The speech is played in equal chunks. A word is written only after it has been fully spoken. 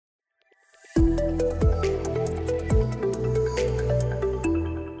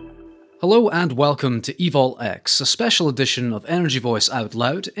Hello and welcome to EVOL X, a special edition of Energy Voice Out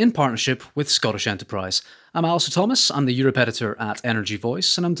Loud in partnership with Scottish Enterprise. I'm Alistair Thomas, I'm the Europe editor at Energy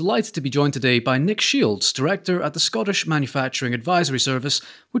Voice, and I'm delighted to be joined today by Nick Shields, director at the Scottish Manufacturing Advisory Service,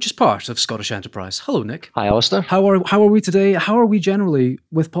 which is part of Scottish Enterprise. Hello, Nick. Hi, Alistair. How are we today? How are we generally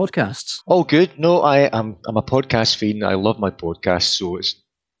with podcasts? All good. No, I'm a podcast fiend. I love my podcasts, so it's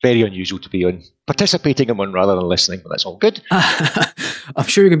very unusual to be on participating in one rather than listening, but that's all good. I'm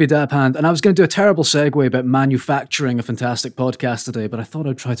sure you're going to be dab hand. And I was going to do a terrible segue about manufacturing a fantastic podcast today, but I thought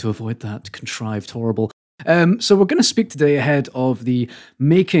I'd try to avoid that contrived horrible. So we're going to speak today ahead of the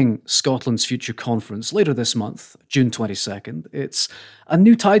Making Scotland's Future conference later this month, June 22nd. It's a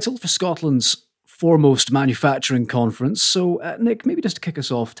new title for Scotland's foremost manufacturing conference. So Nick, maybe just to kick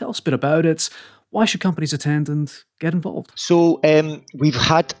us off, tell us a bit about it. Why should companies attend and get involved? So we've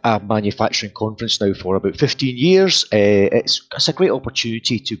had a manufacturing conference now for about 15 years. It's a great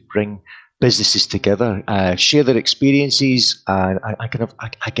opportunity to bring businesses together, share their experiences, and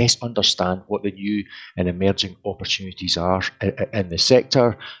I guess understand what the new and emerging opportunities are in the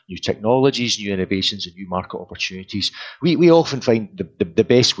sector, new technologies, new innovations, and new market opportunities. We often find the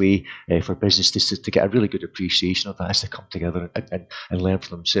best way for businesses to get a really good appreciation of that is to come together and learn for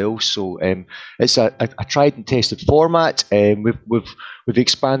themselves. So it's a tried and tested format. We've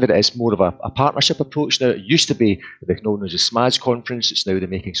expanded it as more of a partnership approach now. It used to be known as the SMAS conference. It's now the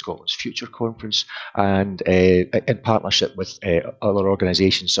Making Scotland's Future conference, and in partnership with other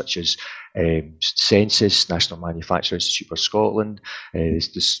organisations such as Census, National Manufacturing Institute for Scotland,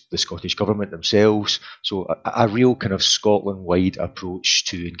 the Scottish Government themselves. So a real kind of Scotland-wide approach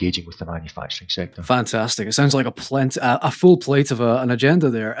to engaging with the manufacturing sector. Fantastic. It sounds like a full plate of an agenda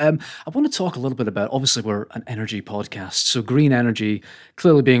there. I want to talk a little bit about, obviously we're an energy podcast, so green energy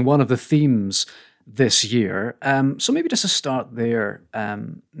clearly being one of the themes this year. So maybe just to start there,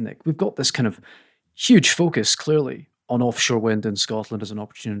 Nick, we've got this kind of huge focus clearly on offshore wind in Scotland as an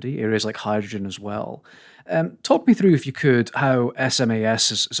opportunity, areas like hydrogen as well. Talk me through, if you could, how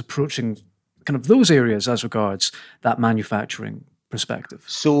SMAS is approaching kind of those areas as regards that manufacturing perspective.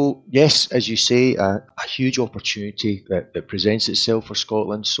 So yes, as you say, a huge opportunity that presents itself for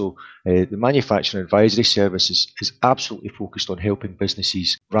Scotland. So the Manufacturing Advisory Service is absolutely focused on helping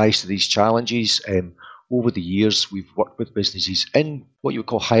businesses rise to these challenges. Over the years, we've worked with businesses in what you would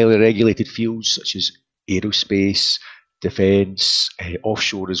call highly regulated fields such as aerospace, defence,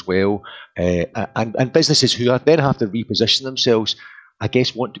 offshore as well, and businesses who then have to reposition themselves, I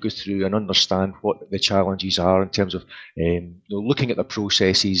guess, want to go through and understand what the challenges are in terms of looking at the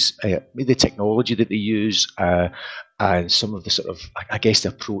processes, maybe the technology that they use, and some of the sort of, I guess, the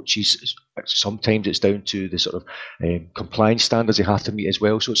approaches. Sometimes it's down to the sort of compliance standards they have to meet as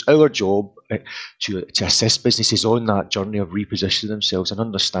well. So it's our job to assist businesses on that journey of repositioning themselves and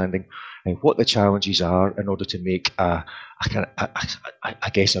understanding what the challenges are in order to make I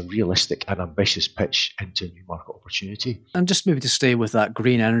guess a realistic and ambitious pitch into a new market opportunity. And just maybe to stay with that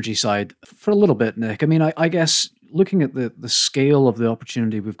green energy side for a little bit, Nick, I mean, I guess looking at the scale of the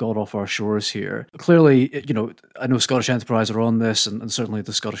opportunity we've got off our shores here, clearly, I know Scottish Enterprise are on this, and certainly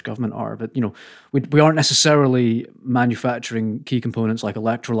the Scottish Government are, but, we aren't necessarily manufacturing key components like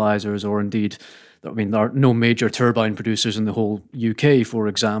electrolyzers, or indeed, there are no major turbine producers in the whole UK, for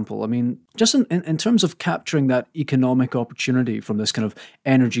example. I mean, just in terms of capturing that economic opportunity from this kind of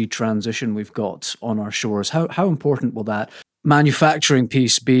energy transition we've got on our shores, how important will that manufacturing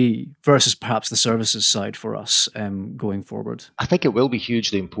piece be versus perhaps the services side for us going forward? I think it will be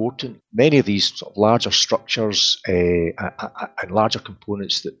hugely important. Many of these sort of larger structures and larger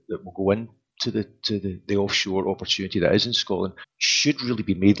components that will go into the offshore opportunity that is in Scotland should really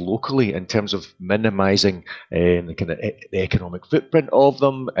be made locally in terms of minimising the economic footprint of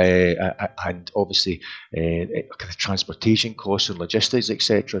them, and obviously kind of transportation costs and logistics,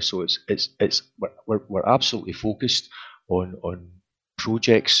 etc. So we're absolutely focused on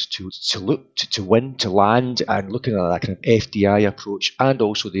projects to look to win, to land, and looking at that kind of FDI approach, and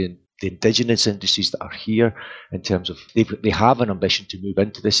also the indigenous industries that are here in terms of they have an ambition to move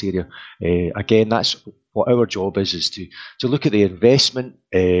into this area. Again, that's what our job is to look at the investment,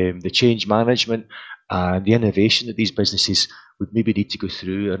 the change management, and the innovation that these businesses would maybe need to go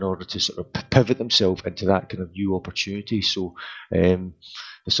through in order to sort of pivot themselves into that kind of new opportunity. So the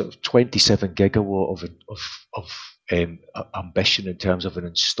sort of 27 gigawatt of ambition in terms of an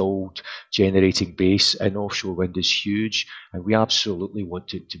installed generating base in offshore wind is huge, and we absolutely want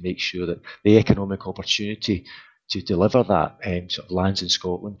to make sure that the economic opportunity to deliver that sort of lands in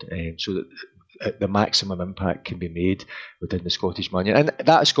Scotland, so that the maximum impact can be made within the Scottish and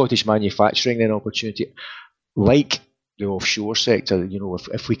that Scottish manufacturing then opportunity, like the offshore sector.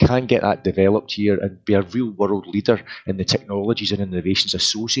 If we can get that developed here and be a real world leader in the technologies and innovations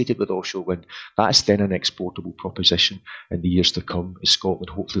associated with offshore wind, that's then an exportable proposition in the years to come as Scotland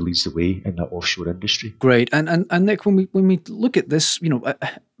hopefully leads the way in that offshore industry. Great. And Nick, when we look at this,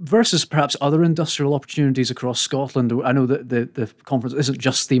 versus perhaps other industrial opportunities across Scotland, I know that the conference isn't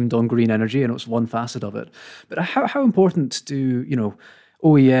just themed on green energy, and it's one facet of it. But how important do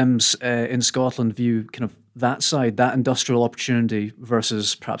OEMs in Scotland view kind of that side, that industrial opportunity,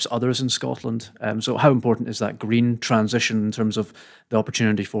 versus perhaps others in Scotland? So how important is that green transition in terms of the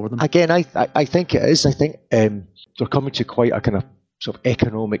opportunity for them? Again, I think it is. I think they're coming to quite a kind of sort of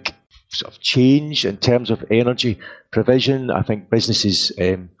economic sort of change in terms of energy provision. I think businesses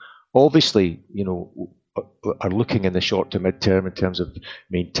obviously, are looking in the short to mid-term in terms of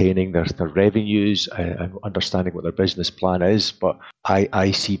maintaining their revenues and understanding what their business plan is. But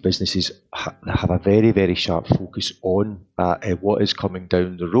I see businesses have a very, very sharp focus on what is coming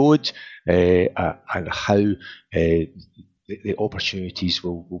down the road and how the opportunities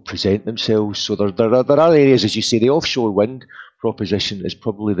will present themselves. So there are areas, as you say, the offshore wind proposition is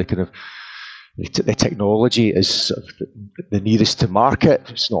probably the kind of the technology is sort of the nearest to market.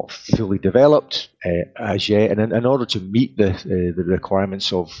 It's not fully developed as yet, and in order to meet the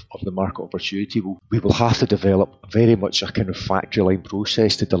requirements of the market opportunity, we will have to develop very much a kind of factory line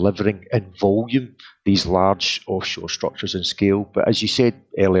process to delivering in volume these large offshore structures in scale. But as you said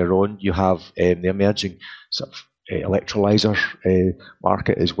earlier on, you have the emerging sort of electrolyzer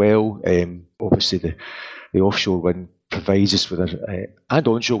market as well. Obviously, the offshore wind provides us with and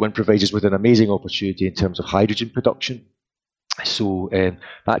onshore wind provides us with an amazing opportunity in terms of hydrogen production. So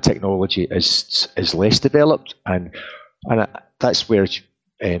that technology is less developed, and that's where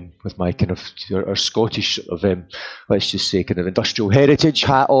with my kind of our Scottish sort of let's just say kind of industrial heritage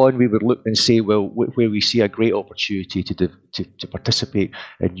hat on, we would look and say, well, where we see a great opportunity to participate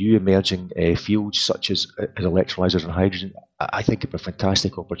in new emerging fields such as electrolyzers and hydrogen. I think it'd be a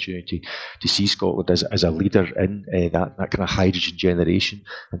fantastic opportunity to see Scotland as a leader in that kind of hydrogen generation,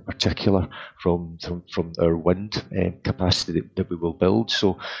 in particular from our wind capacity that we will build.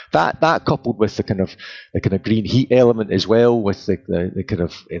 So that coupled with the kind of green heat element as well, with the kind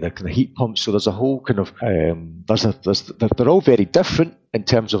of heat pumps. So there's a whole kind of they're all very different in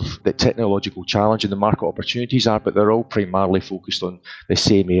terms of the technological challenge and the market opportunities are, but they're all primarily focused on the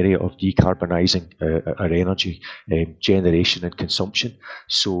same area of decarbonising our energy generation and consumption.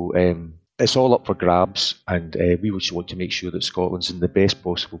 So it's all up for grabs, and we just want to make sure that Scotland's in the best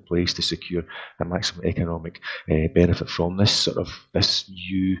possible place to secure the maximum economic benefit from this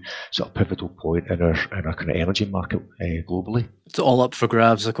new sort of pivotal point in our kind of energy market globally. It's all up for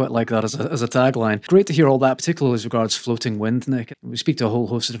grabs. I quite like that as a tagline. Great to hear all that, particularly as regards floating wind, Nick. We speak to a whole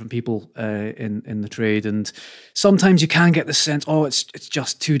host of different people in the trade, and sometimes you can get the sense, it's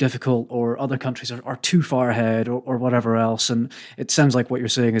just too difficult, or other countries are too far ahead, or whatever else. And it sounds like what you're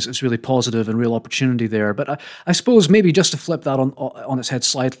saying is it's really positive and real opportunity there. But I suppose maybe just to flip that on its head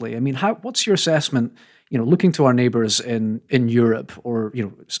slightly, I mean, what's your assessment? Looking to our neighbours in Europe, or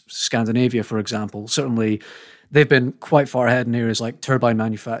Scandinavia, for example, certainly they've been quite far ahead in areas like turbine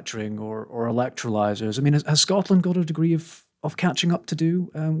manufacturing or electrolyzers. I mean, has Scotland got a degree of catching up to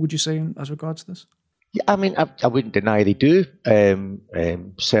do, would you say, as regards to this? Yeah, I mean, I wouldn't deny they do.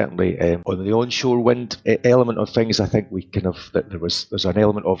 Certainly, on the onshore wind element of things, I think we kind of that there's an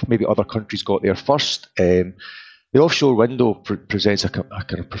element of maybe other countries got there first. The offshore wind, though, presents a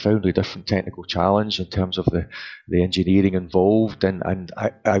kind of profoundly different technical challenge in terms of the engineering involved, and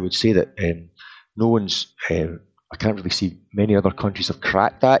I would say that no one's. I can't really see many other countries have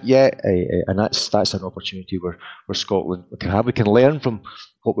cracked that yet, and that's an opportunity where Scotland we can learn from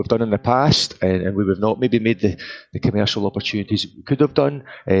what we've done in the past, and we have not maybe made the commercial opportunities we could have done,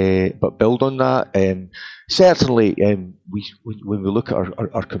 but build on that. Certainly, when we look at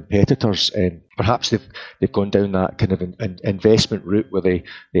our competitors, perhaps they've gone down that kind of investment route where they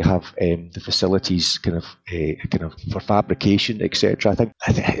have the facilities kind of for fabrication, etc. I think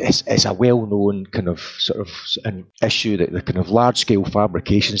it's a well-known kind of sort of an issue that the kind of large-scale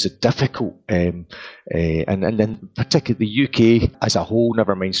fabrication is difficult, and then particularly the UK as a whole,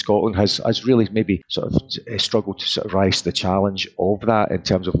 never mind Scotland, has really maybe sort of struggled to sort of rise to the challenge of that in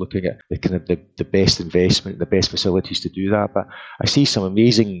terms of looking at the kind of the best investment, the best facilities to do that. But I see some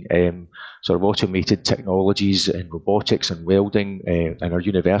amazing sort of automated technologies in robotics and welding in our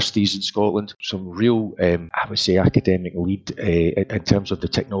universities in Scotland. Some real, I would say, academic lead in terms of the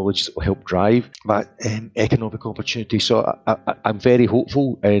technologies that will help drive that economic opportunity. So I'm very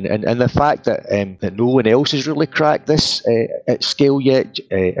hopeful, and the fact that no one else has really cracked this at scale yet,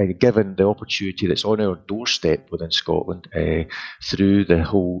 given the opportunity that's on our doorstep within Scotland through the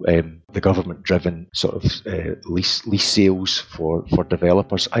whole the government-driven sort of lease sales for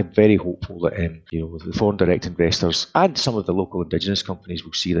developers. I'm very hopeful that the foreign direct investors and some of the local indigenous companies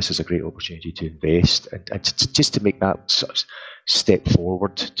will see this as a great opportunity to invest and just to make that sort of step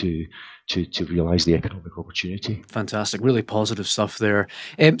forward to realise the economic opportunity. Fantastic, really positive stuff there.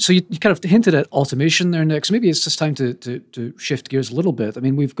 So you kind of hinted at automation there, Nick. So maybe it's just time to shift gears a little bit. I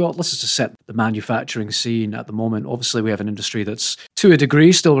mean, let's just set the manufacturing scene at the moment. Obviously, we have an industry that's, to a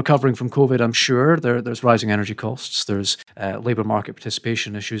degree, still recovering from COVID, I'm sure. There's rising energy costs. There's labour market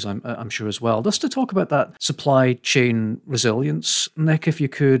participation issues, I'm sure, as well. Just to talk about that supply chain resilience, Nick, if you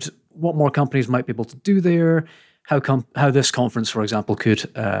could, what more companies might be able to do there? How this conference, for example, could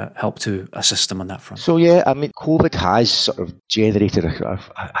help to assist them on that front? So yeah, I mean, COVID has sort of generated a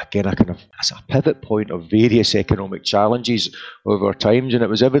kind of as a pivot point of various economic challenges over times, and it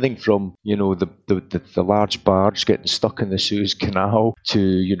was everything from the large barge getting stuck in the Suez Canal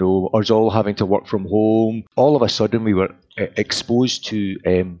to us all having to work from home. All of a sudden, we were exposed to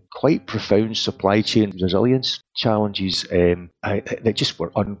quite profound supply chain resilience challenges that just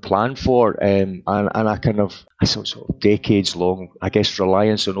were unplanned for, and a kind of sort of decades-long, I guess,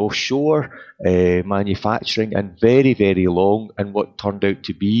 reliance on offshore manufacturing, and very, very long, and what turned out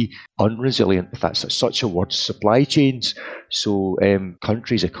to be unresilient, if that's such a word, supply chains. So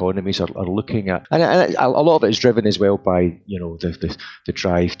countries' economies are looking at, and a lot of it is driven as well by the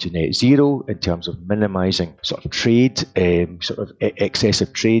drive to net zero in terms of minimising sort of trade, sort of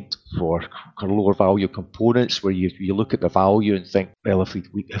excessive trade for lower value components, where you look at the value and think, well,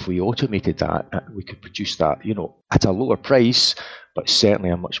 if we automated that, we could produce that at a lower price, but certainly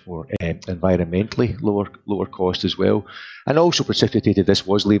a much more environmentally lower cost as well. And also precipitated this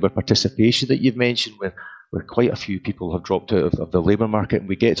was labour participation that you've mentioned, where quite a few people have dropped out of the labour market, and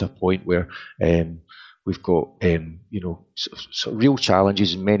we get to a point where we've got sort of real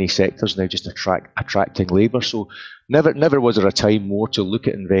challenges in many sectors now, just attracting labour. So never was there a time more to look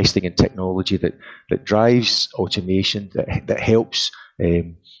at investing in technology that drives automation, that helps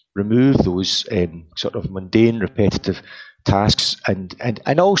remove those sort of mundane, repetitive tasks,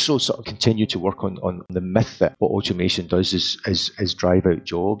 and also sort of continue to work on the myth that what automation does is drive out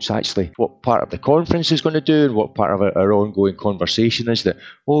jobs. Actually, what part of the conference is going to do, and what part of our ongoing conversation is that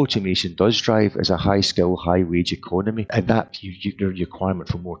what automation does drive is a high skill, high wage economy, and that your requirement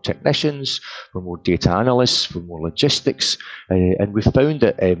for more technicians, for more data analysts, for more logistics, and we found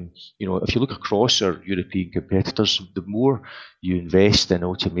that if you look across our European competitors, the more you invest in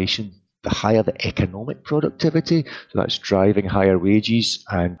automation, the higher the economic productivity, so that's driving higher wages.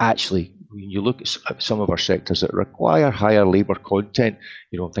 And actually, when you look at some of our sectors that require higher labour content,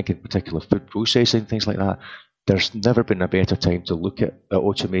 I'm thinking particular food processing, things like that, there's never been a better time to look at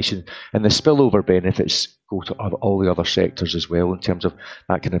automation, and the spillover benefits go to all the other sectors as well, in terms of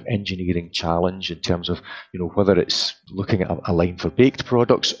that kind of engineering challenge, in terms of whether it's looking at a line for baked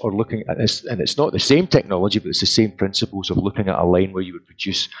products, or looking at this, and it's not the same technology, but it's the same principles of looking at a line where you would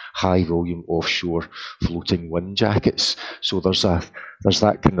produce high volume offshore floating wind jackets. So there's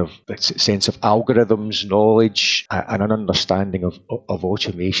that kind of sense of algorithms, knowledge, and an understanding of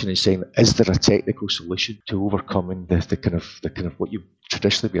automation, and saying, is there a technical solution to overcoming the kind of what you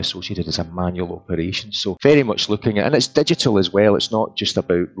traditionally be associated as a manual operation? So very much looking at, and it's digital as well. It's not just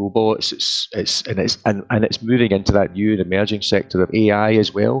about robots. It's moving into that new and emerging sector of AI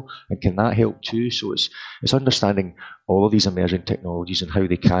as well. And can that help too? So it's understanding all of these emerging technologies and how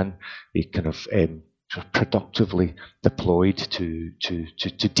they can be kind of productively deployed to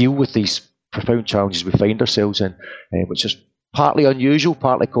deal with these profound challenges we find ourselves in, which is partly unusual,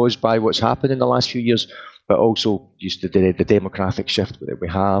 partly caused by what's happened in the last few years, but also used to the demographic shift that we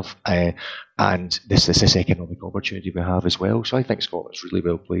have, and this economic opportunity we have as well. So I think Scotland's really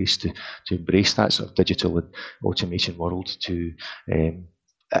well placed to embrace that sort of digital and automation world in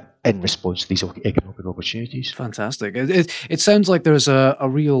response to these economic opportunities. Fantastic. It sounds like there's a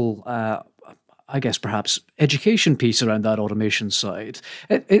real I guess perhaps education piece around that automation side.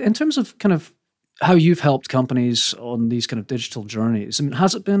 In terms of kind of how you've helped companies on these kind of digital journeys, I mean,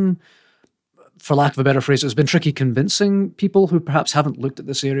 has it been, for lack of a better phrase, it's been tricky convincing people who perhaps haven't looked at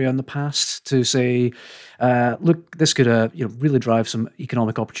this area in the past to say, look, this could really drive some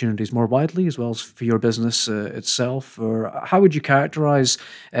economic opportunities more widely, as well as for your business itself? Or how would you characterize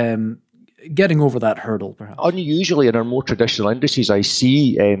getting over that hurdle, perhaps? Unusually, in our more traditional industries, I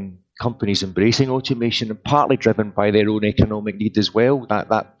see companies embracing automation, and partly driven by their own economic need as well.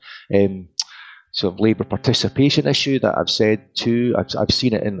 That sort of labour participation issue that I've said too. I've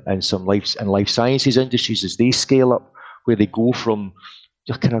seen it in some life sciences industries as they scale up, where they go from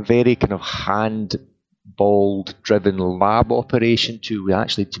a kind of very kind of hand-balled driven lab operation to we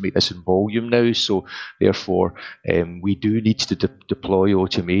actually need to make this in volume now. So therefore, we do need to deploy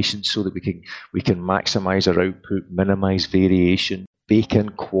automation so that we can maximise our output, minimise variation, bake in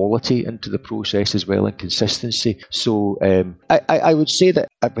quality into the process as well, and consistency. So I would say that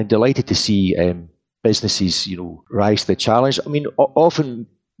I've been delighted to see businesses, rise to the challenge. I mean, often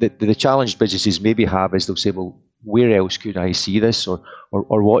the challenge businesses maybe have is they'll say, well, where else could I see this, or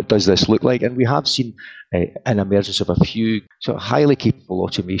what does this look like? And we have seen an emergence of a few sort of highly capable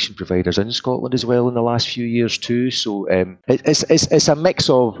automation providers in Scotland as well in the last few years too. So it's a mix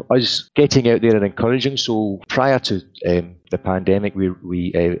of us getting out there and encouraging. So prior to the pandemic,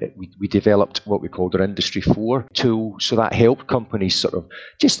 we developed what we called our Industry 4 tool. So that helped companies sort of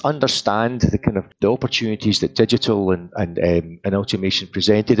just understand the kind of the opportunities that digital and automation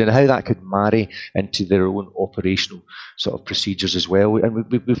presented, and how that could marry into their own operational sort of procedures as well. And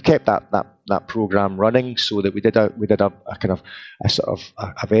we've kept that program running, so that we did a kind of a sort of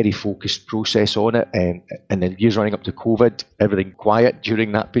a very focused process on it. And then years running up to COVID, everything quiet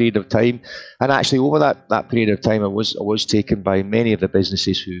during that period of time. And actually over that period of time, I was taken by many of the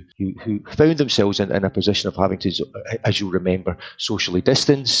businesses who found themselves in a position of having to, as you remember, socially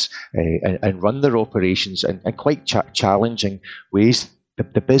distance and run their operations in quite challenging ways.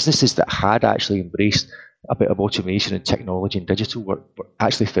 The businesses that had actually embraced a bit of automation and technology and digital work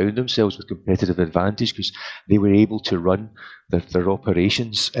actually found themselves with competitive advantage, because they were able to run their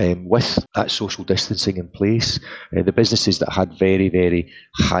operations with that social distancing in place. The businesses that had very, very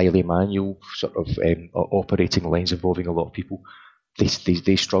highly manual sort of operating lines involving a lot of people,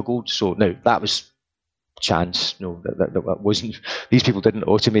 they struggled. So now that was chance. No, that wasn't. These people didn't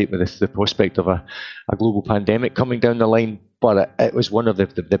automate with the prospect of a global pandemic coming down the line, but it was one of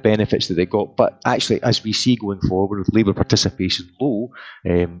the benefits that they got. But actually, as we see going forward with labour participation low,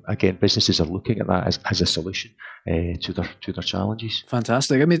 again, businesses are looking at that as a solution to their challenges.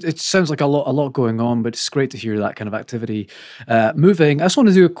 Fantastic. I mean, it sounds like a lot going on, but it's great to hear that kind of activity moving. I just want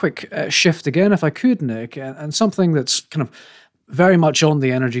to do a quick shift again, if I could, Nick, and something that's kind of very much on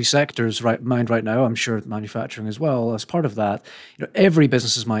the energy sector's mind right now. I'm sure manufacturing as well as part of that. Every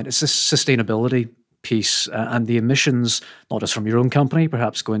business's mind, it's this sustainability piece and the emissions, not just from your own company,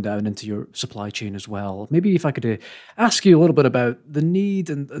 perhaps going down into your supply chain as well. Maybe if I could ask you a little bit about the need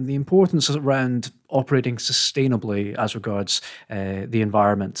and the importance around operating sustainably as regards the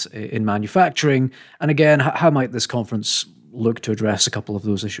environment in manufacturing. And again, how might this conference look to address a couple of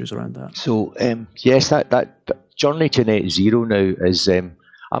those issues around that? So yes, that journey to net zero now is,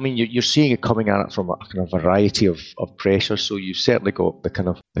 I mean, you're seeing it coming at it from a kind of variety of pressures. So you've certainly got the kind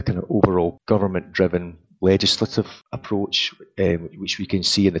of overall government-driven legislative approach, which we can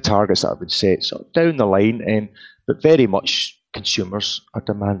see in the targets that have been set sort of down the line, but very much consumers are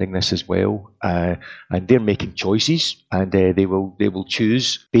demanding this as well, and they're making choices, and they will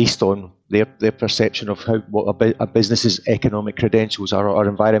choose based on their perception of what a business's economic credentials are or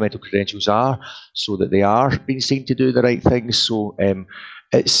environmental credentials are, so that they are being seen to do the right things. So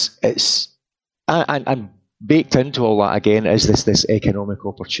it's and baked into all that again is this economic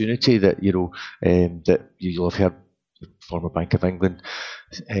opportunity that that you'll have heard former Bank of England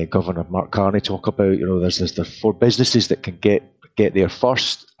Governor Mark Carney talk about. There's for businesses that can get there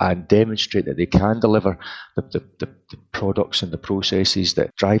first and demonstrate that they can deliver the products and the processes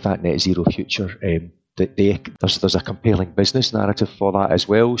that drive that net zero future. There's a compelling business narrative for that as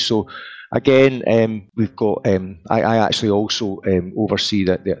well. So again, we've got. I actually also oversee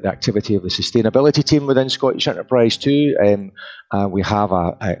the activity of the sustainability team within Scottish Enterprise too. We have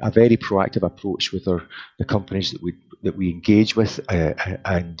a very proactive approach with the companies that we engage with,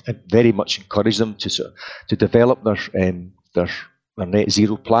 and very much encourage them to develop their net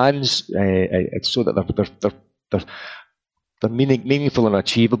zero plans, so that they're meaningful and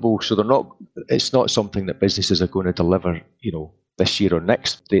achievable. So they're not. It's not something that businesses are going to deliver, this year or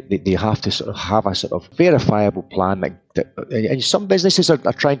next. They have to sort of have a sort of verifiable plan and some businesses are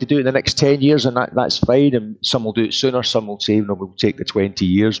trying to do it in the next 10 years, and that's fine. And some will do it sooner. Some will say, we'll take the 20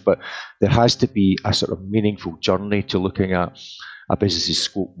 years. But there has to be a sort of meaningful journey to looking at a business's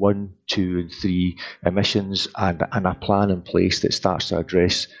scope 1, 2, and 3 emissions, and a plan in place that starts to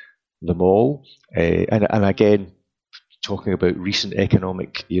address them all. And again, talking about recent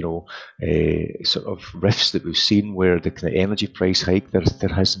economic, sort of rifts that we've seen where the kind of energy price hike, there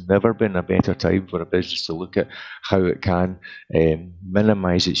has never been a better time for a business to look at how it can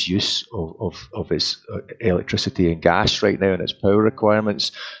minimise its use of its electricity and gas right now and its power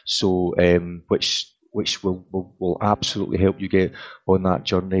requirements. So, which will absolutely help you get on that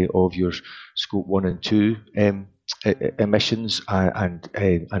journey of your scope 1 and 2 emissions and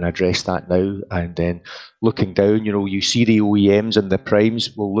address that now. And then looking down, you see the OEMs and the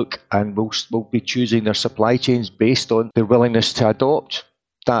primes will look and will be choosing their supply chains based on their willingness to adopt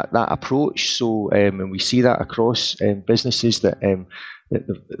that approach. So and we see that across businesses that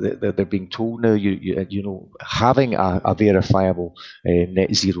they're being told now, having a verifiable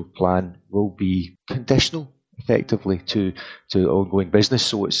net zero plan will be conditional effectively to ongoing business.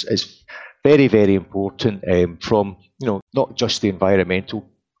 So it's very, very important from not just the environmental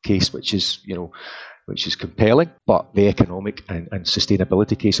case, which is compelling, but the economic and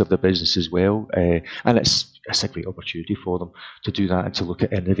sustainability case of the business as well. And it's a great opportunity for them to do that and to look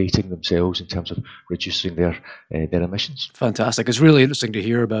at innovating themselves in terms of reducing their emissions. Fantastic. It's really interesting to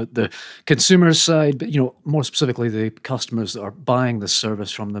hear about the consumer side, but more specifically the customers that are buying this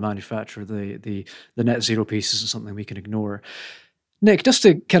service from the manufacturer. The net zero piece isn't something we can ignore. Nick, just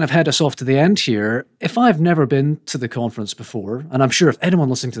to kind of head us off to the end here, if I've never been to the conference before, and I'm sure if anyone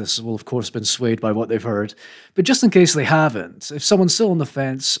listening to this will of course been swayed by what they've heard, but just in case they haven't, if someone's still on the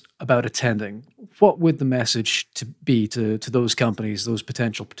fence about attending, what would the message be to those companies, those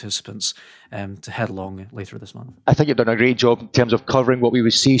potential participants, to head along later this month? I think you've done a great job in terms of covering what we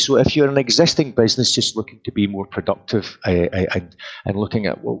would see. So if you're an existing business just looking to be more productive and looking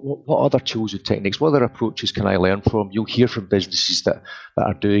at what other tools and techniques, what other approaches can I learn from, you'll hear from businesses that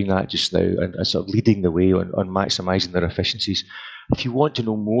are doing that just now and sort of leading the way on maximising their efficiencies. If you want to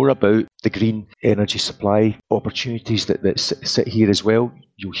know more about the green energy supply opportunities that sit here as well,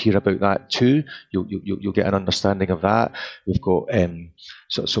 you'll hear about that too. You'll get an understanding of that. We've got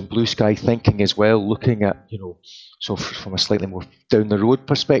sort of some blue sky thinking as well, looking at so from a slightly more down the road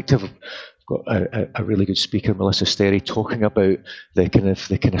perspective. Got a really good speaker, Melissa Sterry, talking about the kind of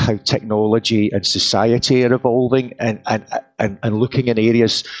how technology and society are evolving and looking in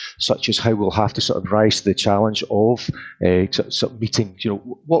areas such as how we'll have to sort of rise to the challenge of sort of meeting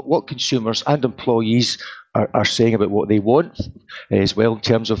what consumers and employees are saying about what they want as well in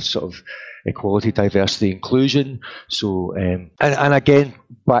terms of sort of equality, diversity, inclusion. So and again,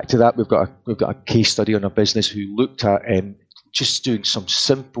 back to that, we've got a case study on a business who looked at just doing some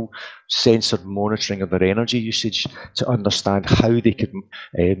simple sensor monitoring of their energy usage to understand how they could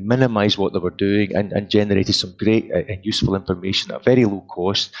minimise what they were doing and generated some great and useful information at very low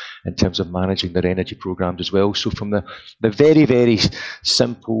cost in terms of managing their energy programs as well. So from the very, very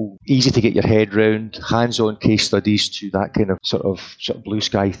simple, easy to get your head round, hands-on case studies to that kind of sort of blue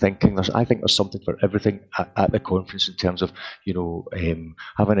sky thinking, I think there's something for everything at the conference in terms of having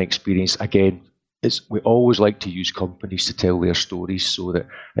an experience. Again, we always like to use companies to tell their stories so that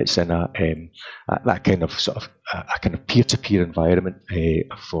it's in that kind of sort of a kind of peer-to-peer environment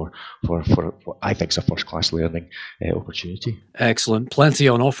for what I think is a first-class learning opportunity. Excellent. Plenty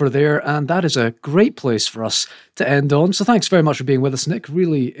on offer there, and that is a great place for us to end on. So thanks very much for being with us, Nick.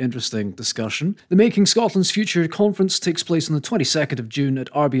 Really interesting discussion. The Making Scotland's Future conference takes place on the 22nd of June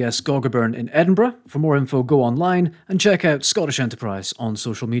at RBS Goggerburn in Edinburgh. For more info, go online and check out Scottish Enterprise on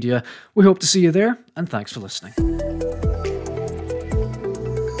social media. We hope to see you there, and thanks for listening.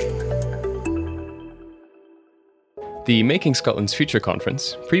 The Making Scotland's Future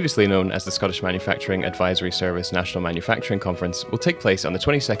conference, previously known as the Scottish Manufacturing Advisory Service National Manufacturing Conference, will take place on the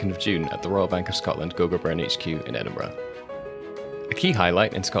 22nd of June at the Royal Bank of Scotland Goggerburn HQ in Edinburgh. A key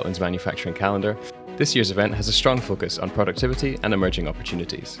highlight in Scotland's manufacturing calendar, this year's event has a strong focus on productivity and emerging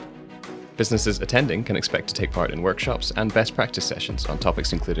opportunities. Businesses attending can expect to take part in workshops and best practice sessions on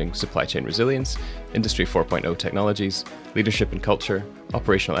topics including supply chain resilience, Industry 4.0 technologies, leadership and culture,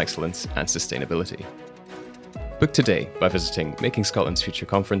 operational excellence, and sustainability. Book today by visiting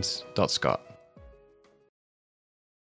makingscotlandsfutureconference.scot.